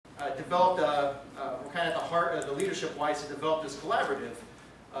developed, we're kind of at the heart of the leadership-wise to develop this collaborative,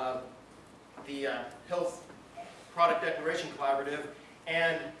 the Health Product Declaration Collaborative,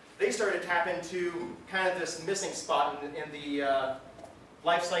 and they started to tap into kind of this missing spot in the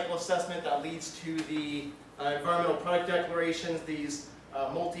life cycle assessment that leads to the environmental product declarations, these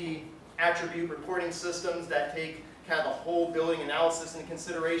multi-attribute reporting systems that take kind of the whole building analysis into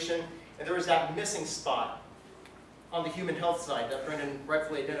consideration. And there was that missing spot on the human health side that Brendan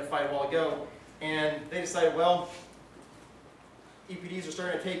rightfully identified a while ago. And they decided, well, EPDs are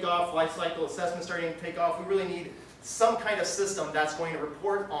starting to take off, life cycle assessments starting to take off. We really need some kind of system that's going to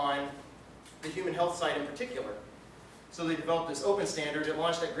report on the human health side in particular. So they developed this open standard. It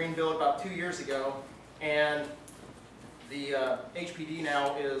launched at Greenville about 2 years ago, and the HPD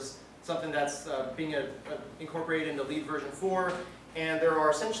now is something that's being incorporated into LEED version 4, and there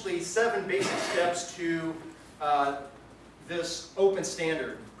are essentially 7 basic steps to this open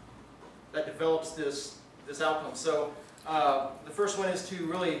standard that develops this outcome. So the first one is to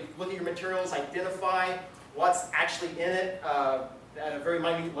really look at your materials, identify what's actually in it at a very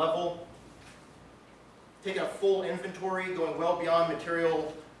minute level, taking a full inventory, going well beyond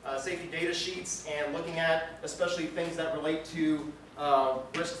material safety data sheets, and looking at especially things that relate to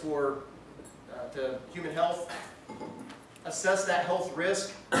risk to human health. Assess that health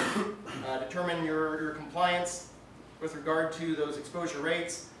risk, determine your compliance with regard to those exposure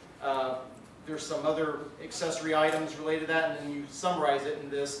rates. There's some other accessory items related to that, and then you summarize it in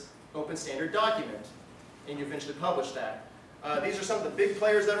this open standard document, and you eventually publish that. These are some of the big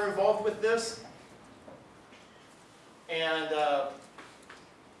players that are involved with this, and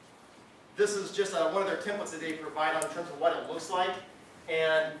this is just one of their templates that they provide on in terms of what it looks like,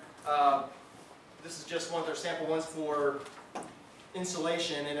 and this is just one of their sample ones for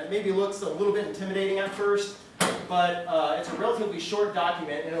installation, and it maybe looks a little bit intimidating at first, but it's a relatively short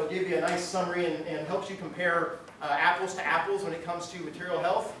document, and it'll give you a nice summary and helps you compare apples to apples when it comes to material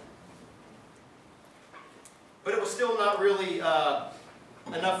health. But it was still not really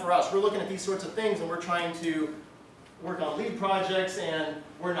enough for us. We're looking at these sorts of things, and we're trying to work on LEED projects, and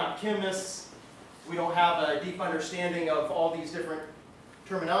we're not chemists. We don't have a deep understanding of all these different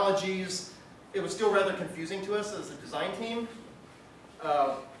terminologies. It was still rather confusing to us as a design team.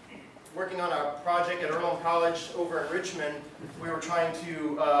 Working on a project at Earlham College over in Richmond, we were trying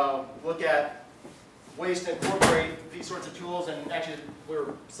to look at ways to incorporate these sorts of tools, and actually we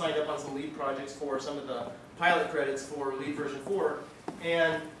were signed up on some LEED projects for some of the pilot credits for LEED version 4,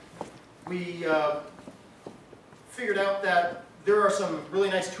 and we figured out that there are some really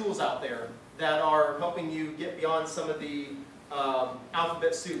nice tools out there that are helping you get beyond some of the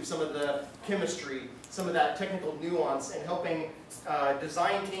alphabet soup, some of the chemistry, some of that technical nuance, and helping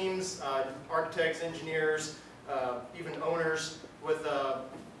design teams, architects, engineers, even owners with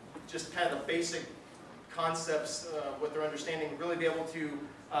just kind of the basic concepts with their understanding, really be able to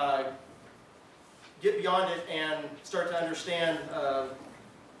get beyond it and start to understand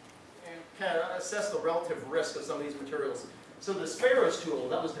and kind of assess the relative risk of some of these materials. So this Pharaohs tool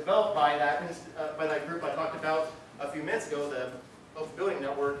that was developed by that group I talked about a few minutes ago, the Health Building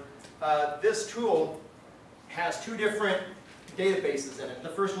Network, this tool has 2 different databases in it. The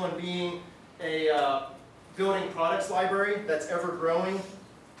first one being a building products library that's ever growing,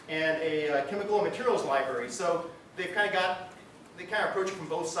 and a chemical and materials library. So they kind of approach it from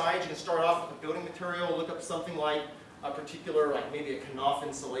both sides. You can start off with a building material, look up something like a particular, like maybe a Knauf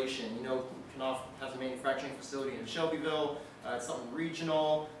insulation. You know, Knauf has a manufacturing facility in Shelbyville. It's something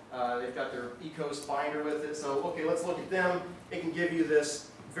regional. They've got their Ecos binder with it. So, okay, let's look at them. It can give you this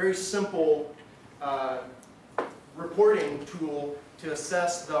very simple reporting tool to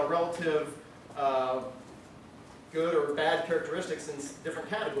assess the relative good or bad characteristics in different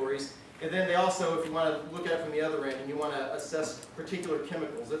categories. And then they also, if you want to look at it from the other end and you want to assess particular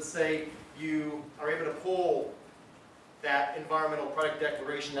chemicals, let's say you are able to pull that environmental product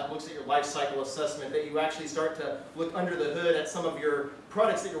declaration that looks at your life cycle assessment, that you actually start to look under the hood at some of your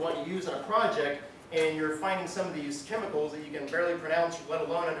products that you're wanting to use in a project, and you're finding some of these chemicals that you can barely pronounce, let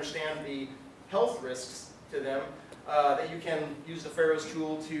alone understand the health risks to them, that you can use the Pharaohs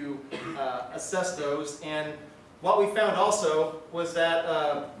tool to assess those. And what we found also was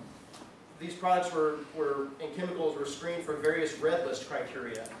that these products and chemicals were screened for various red list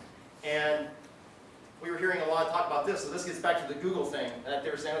criteria. And we were hearing a lot of talk about this, so this gets back to the Google thing, that they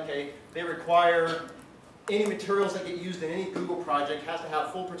were saying, okay, they require any materials that get used in any Google project has to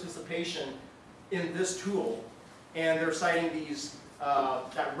have full participation in this tool. And they're citing these,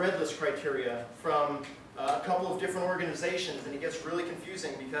 that red list criteria from a couple of different organizations, and it gets really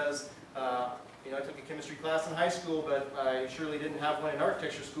confusing because You know, I took a chemistry class in high school, but I surely didn't have one in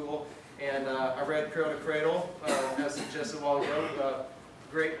architecture school. And I read Cradle to Cradle, as suggested a while ago.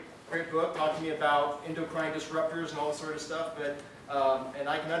 Great book, talking to me about endocrine disruptors and all this sort of stuff. But and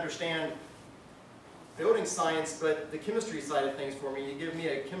I can understand building science, but the chemistry side of things for me, you give me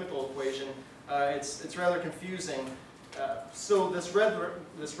a chemical equation, it's rather confusing. So this red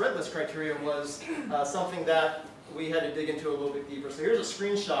list criteria was something that we had to dig into a little bit deeper. So here's a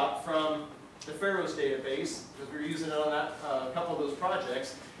screenshot from the Pharaohs database, because we were using it on that couple of those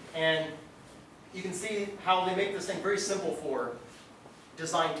projects. And you can see how they make this thing very simple for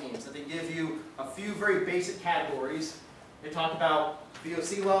design teams, that they give you a few very basic categories. They talk about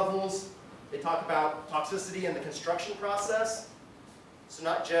VOC levels, they talk about toxicity in the construction process. So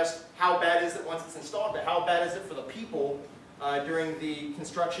not just how bad is it once it's installed, but how bad is it for the people during the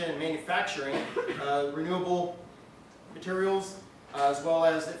construction and manufacturing, renewable materials, as well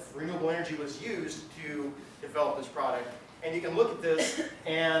as if renewable energy was used to develop this product. And you can look at this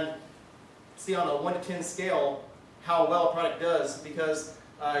and see on a 1 to 10 scale how well a product does, because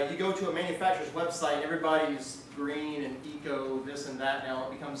you go to a manufacturer's website and everybody's green and eco, this and that now.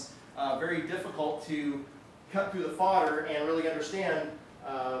 It becomes very difficult to cut through the fodder and really understand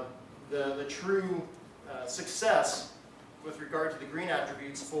the true success with regard to the green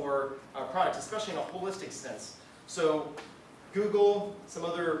attributes for products, especially in a holistic sense. So Google, some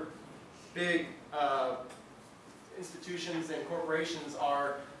other big institutions and corporations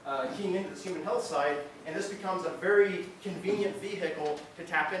are keying into this human health side, and this becomes a very convenient vehicle to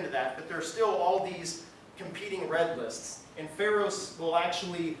tap into that. But there's still all these competing red lists, and Pharaohs will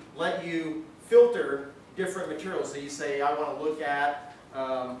actually let you filter different materials. So you say, I want to look at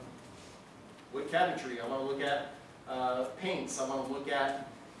wood cabinetry, I want to look at paints, I want to look at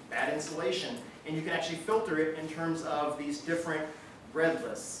bad insulation, and you can actually filter it in terms of these different red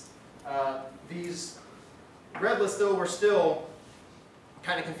lists. These red lists, though, were still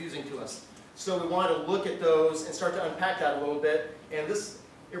kind of confusing to us. So we wanted to look at those and start to unpack that a little bit. And this,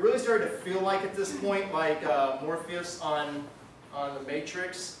 it really started to feel like at this point, like Morpheus on the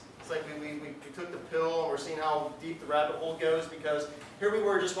Matrix. It's like we took the pill and we're seeing how deep the rabbit hole goes, because here we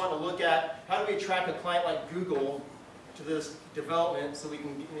were just wanting to look at how do we attract a client like Google to this development so we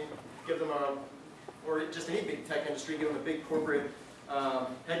can give them a, or just any big tech industry, give them a big corporate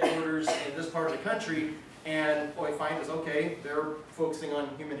headquarters in this part of the country. And what we find is, okay, they're focusing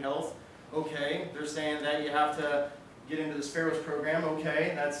on human health. Okay, they're saying that you have to get into this Pharaohs program.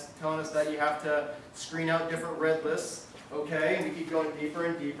 Okay, that's telling us that you have to screen out different red lists. Okay, and we keep going deeper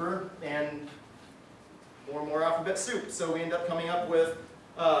and deeper, and more alphabet soup. So we end up coming up with,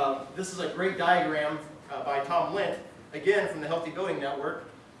 this is a great diagram by Tom Lent, again from the Healthy Building Network,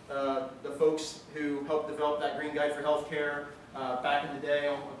 the folks who helped develop that Green Guide for Healthcare back in the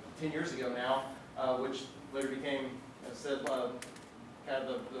day, 10 years ago now. Which later became, as I said, kind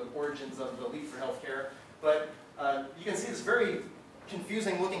of the origins of the Leap for Healthcare. But you can see this very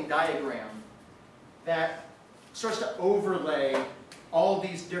confusing looking diagram that starts to overlay all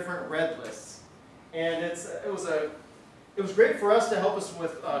these different red lists. And it was great for us to help us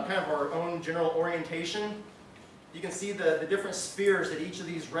with kind of our own general orientation. You can see the different spheres that each of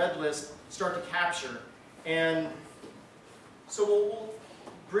these red lists start to capture. And so we'll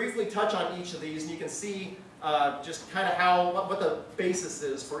briefly touch on each of these, and you can see just kind of what the basis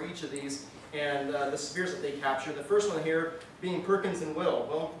is for each of these and the spheres that they capture. The first one here being Perkins and Will.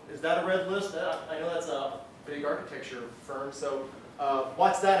 Well, is that a red list? I know that's a big architecture firm, so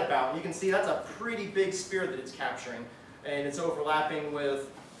what's that about? And you can see that's a pretty big sphere that it's capturing, and it's overlapping with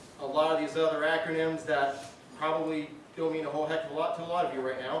a lot of these other acronyms that probably don't mean a whole heck of a lot to a lot of you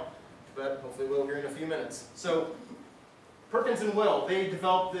right now, but hopefully we'll here in a few minutes. So Perkins and Will, they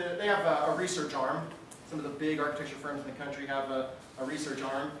developed, they have a research arm. Some of the big architecture firms in the country have a research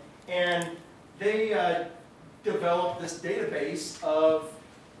arm. And they developed this database of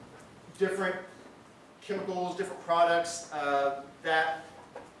different chemicals, different products that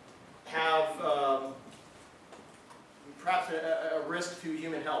have perhaps a risk to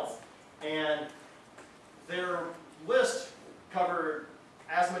human health. And their list covered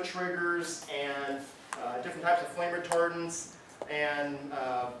asthma triggers and different types of flame retardants, and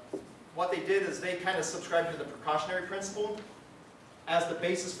what they did is they kind of subscribed to the precautionary principle as the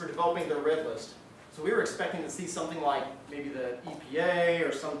basis for developing their red list. So we were expecting to see something like maybe the EPA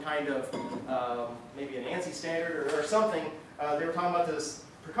or some kind of maybe an ANSI standard or something. They were talking about this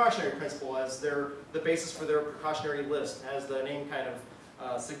precautionary principle as the basis for their precautionary list, as the name kind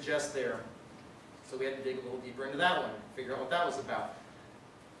of suggests there. So we had to dig a little deeper into that one, figure out what that was about.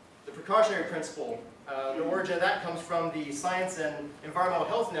 The precautionary principle, The origin of that comes from the Science and Environmental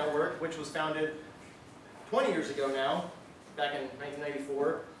Health Network, which was founded 20 years ago now, back in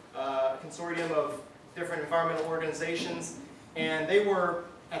 1994, a consortium of different environmental organizations, and they were,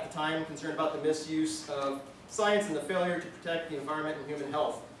 at the time, concerned about the misuse of science and the failure to protect the environment and human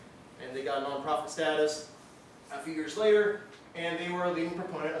health. And they got nonprofit status a few years later, and they were a leading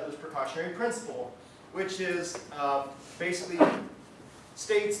proponent of this precautionary principle, which is basically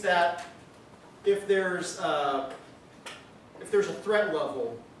states that if there's a threat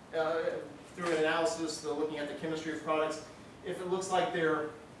level, through an analysis, looking at the chemistry of products, if it looks like there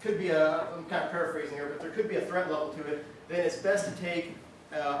could be I'm kind of paraphrasing here, but there could be a threat level to it, then it's best to take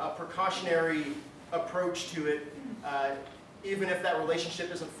a precautionary approach to it, even if that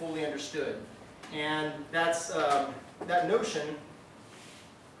relationship isn't fully understood. And that's, that notion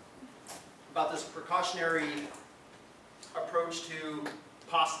about this precautionary approach to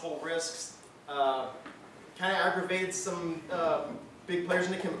possible risks kind of aggravates some big players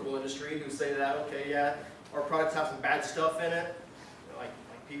in the chemical industry who say that, okay, yeah, our products have some bad stuff in it, like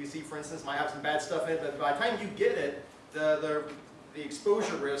PVC, for instance, might have some bad stuff in it, but by the time you get it, the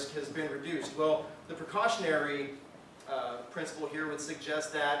exposure risk has been reduced. Well, the precautionary principle here would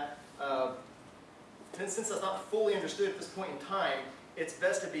suggest that since that's not fully understood at this point in time, it's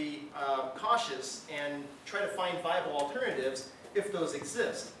best to be cautious and try to find viable alternatives if those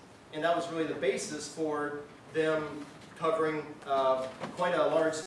exist. And that was really the basis for them covering quite a large